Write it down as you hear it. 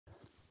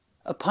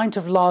A pint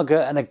of lager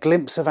and a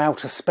glimpse of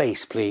outer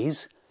space,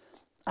 please.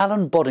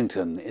 Alan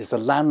Boddington is the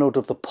landlord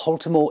of the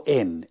Poltimore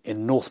Inn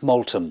in North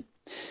Malton.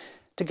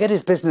 To get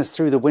his business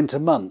through the winter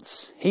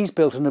months, he's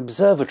built an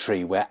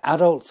observatory where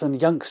adults and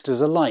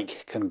youngsters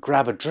alike can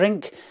grab a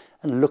drink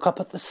and look up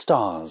at the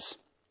stars.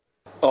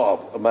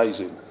 Oh,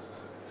 amazing.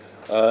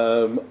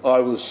 I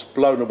was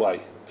blown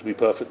away, to be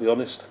perfectly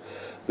honest.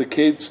 The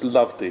kids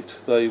loved it.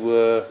 They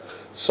were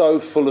so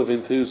full of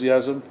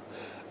enthusiasm,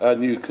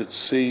 and you could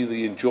see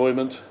the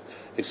enjoyment.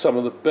 It's some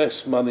of the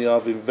best money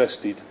I've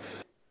invested.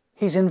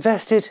 He's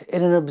invested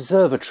in an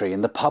observatory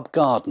in the pub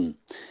garden.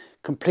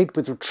 Complete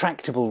with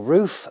retractable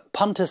roof,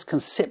 punters can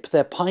sip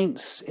their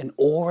pints in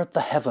awe at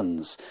the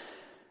heavens.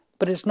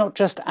 But it's not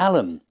just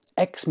Alan.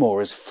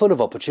 Exmoor is full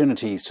of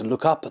opportunities to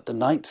look up at the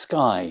night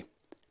sky.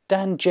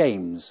 Dan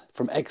James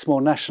from Exmoor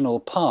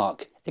National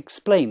Park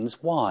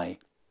explains why.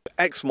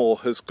 Exmoor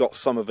has got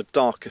some of the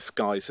darkest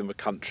skies in the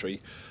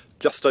country.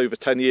 Just over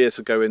 10 years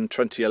ago in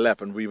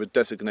 2011 we were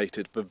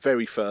designated the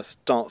very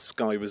first dark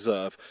sky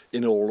reserve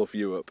in all of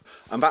Europe,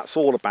 and that's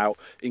all about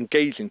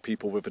engaging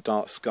people with the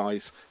dark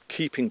skies,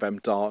 keeping them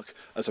dark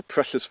as a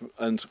precious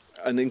and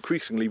an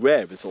increasingly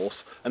rare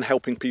resource, and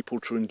helping people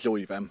to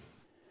enjoy them.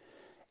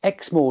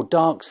 Exmoor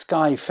Dark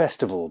Sky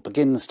Festival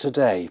begins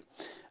today.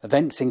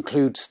 Events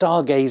include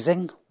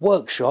stargazing,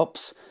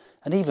 workshops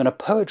and even a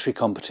poetry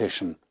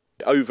competition.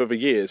 Over the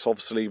years,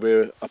 obviously,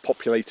 we're a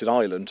populated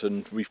island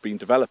and we've been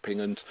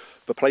developing, and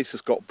the place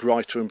has got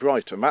brighter and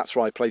brighter, and that's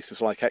why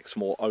places like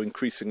Exmoor are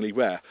increasingly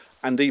rare,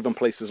 and even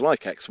places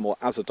like Exmoor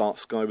as a dark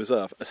sky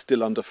reserve are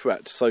still under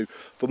threat. So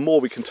the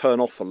more we can turn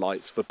off the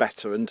lights, the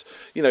better. And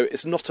you know,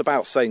 it's not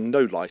about saying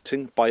no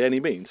lighting by any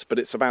means, but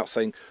it's about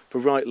saying the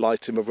right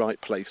light in the right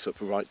place at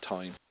the right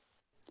time.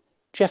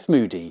 Jeff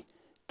Moody,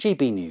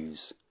 GB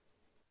News.